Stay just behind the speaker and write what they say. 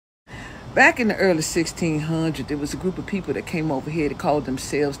Back in the early 1600s, there was a group of people that came over here that called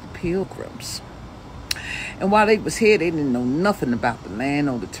themselves the Pilgrims. And while they was here, they didn't know nothing about the land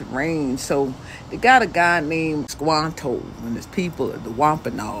or the terrain. So they got a guy named Squanto and his people of the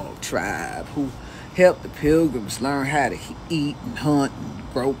Wampanoag tribe who helped the Pilgrims learn how to eat and hunt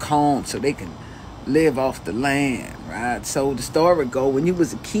and grow corn so they can live off the land, right? So the story go, when you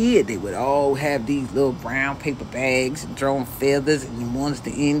was a kid, they would all have these little brown paper bags and drawing feathers, and one's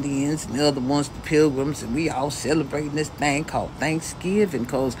the Indians and the other one's the Pilgrims, and we all celebrating this thing called Thanksgiving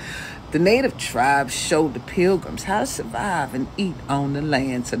because the native tribes showed the Pilgrims how to survive and eat on the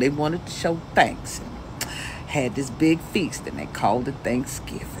land, so they wanted to show thanks and had this big feast, and they called it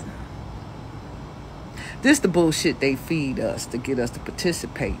Thanksgiving. This the bullshit they feed us to get us to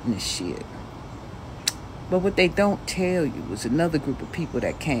participate in this shit. But what they don't tell you was another group of people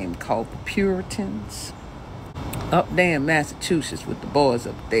that came called the Puritans up there in Massachusetts with the boys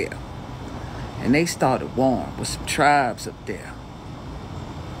up there. And they started warring with some tribes up there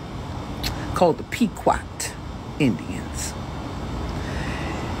called the Pequot Indians.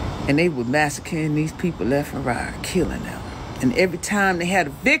 And they were massacring these people left and right, killing them. And every time they had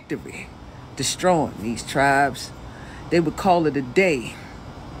a victory destroying these tribes, they would call it a day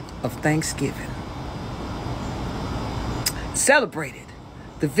of Thanksgiving. Celebrated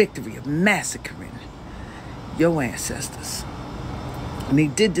the victory of massacring your ancestors. And they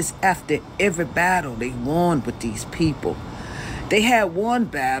did this after every battle they won with these people. They had one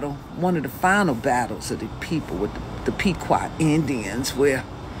battle, one of the final battles of the people with the Pequot Indians, where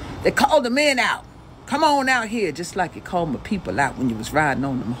they called the men out. Come on out here, just like you called my people out when you was riding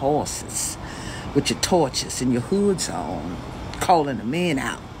on them horses with your torches and your hoods on, calling the men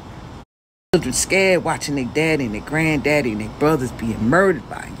out. Children scared watching their daddy and their granddaddy and their brothers being murdered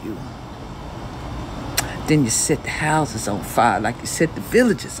by you. Then you set the houses on fire like you set the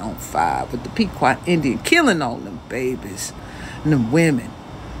villages on fire with the Pequot Indian, killing all them babies and them women,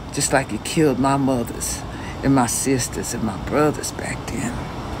 just like you killed my mothers and my sisters and my brothers back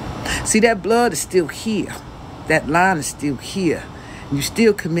then. See, that blood is still here. That line is still here. And you're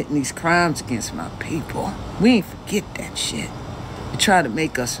still committing these crimes against my people. We ain't forget that shit. You try to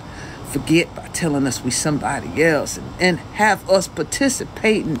make us forget by telling us we somebody else and have us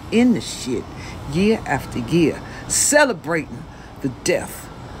participating in the shit year after year, celebrating the death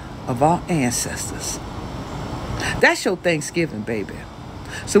of our ancestors. That's your Thanksgiving, baby.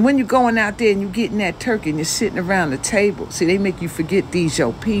 So when you're going out there and you're getting that turkey and you're sitting around the table, see, they make you forget these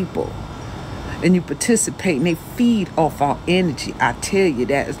your people. And you participate and they feed off our energy. I tell you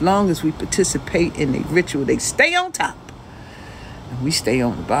that as long as we participate in the ritual, they stay on top and we stay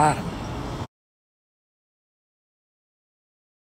on the bottom.